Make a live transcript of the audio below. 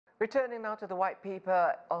Returning now to the white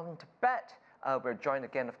paper on Tibet, we're joined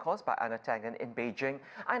again, of course, by Einar Tangen in Beijing.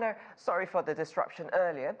 Einar, sorry for the disruption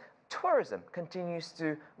earlier. Tourism continues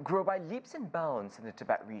to grow by leaps and bounds in the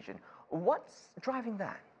Tibet region. What's driving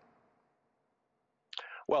that?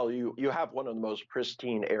 Well, you have one of the most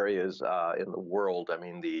pristine areas in the world. I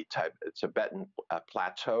mean, the Tibetan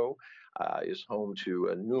plateau is home to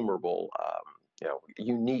innumerable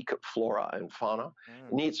unique flora and fauna.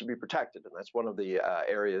 It needs to be protected, and that's one of the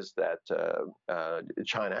areas that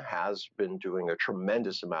China has been doing a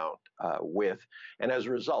tremendous amount with. And as a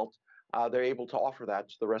result, they're able to offer that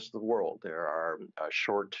to the rest of the world. There are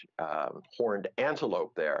short-horned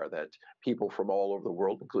antelope there that people from all over the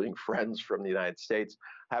world, including friends from the United States,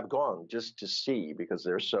 have gone just to see because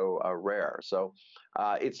they're so rare. So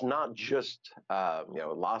it's not just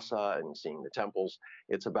Lhasa and seeing the temples.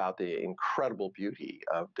 It's about the incredible beauty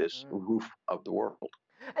of this roof of the world.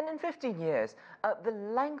 And in 15 years, the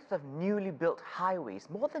length of newly built highways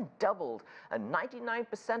more than doubled.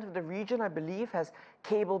 99% of the region, I believe, has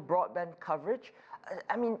cable broadband coverage.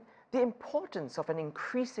 I mean, the importance of an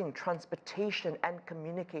increasing transportation and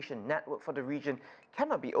communication network for the region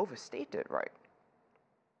cannot be overstated, right?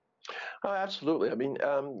 Oh, absolutely. I mean,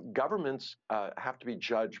 governments have to be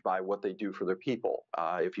judged by what they do for their people.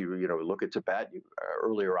 If you look at Tibet,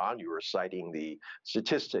 earlier on you were citing the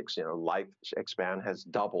statistics. Lifespan has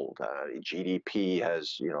doubled, GDP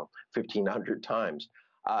has 1,500 times.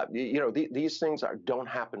 These things don't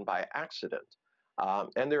happen by accident.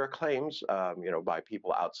 And there are claims, by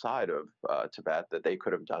people outside of Tibet that they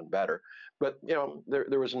could have done better. But,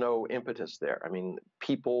 there was no impetus there. I mean,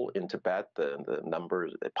 people in Tibet,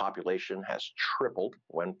 the population has tripled,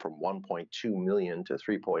 went from 1.2 million to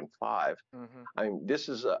 3.5. I mean, this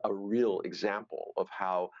is a real example of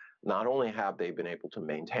how not only have they been able to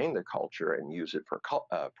maintain their culture and use it for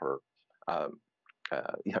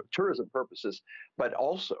tourism purposes, but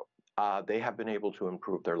also they have been able to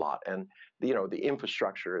improve their lot. And the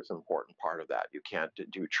infrastructure is an important part of that. You can't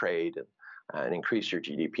do trade and increase your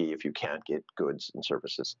GDP if you can't get goods and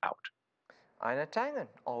services out. Einar Tangen,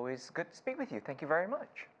 always good to speak with you. Thank you very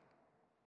much.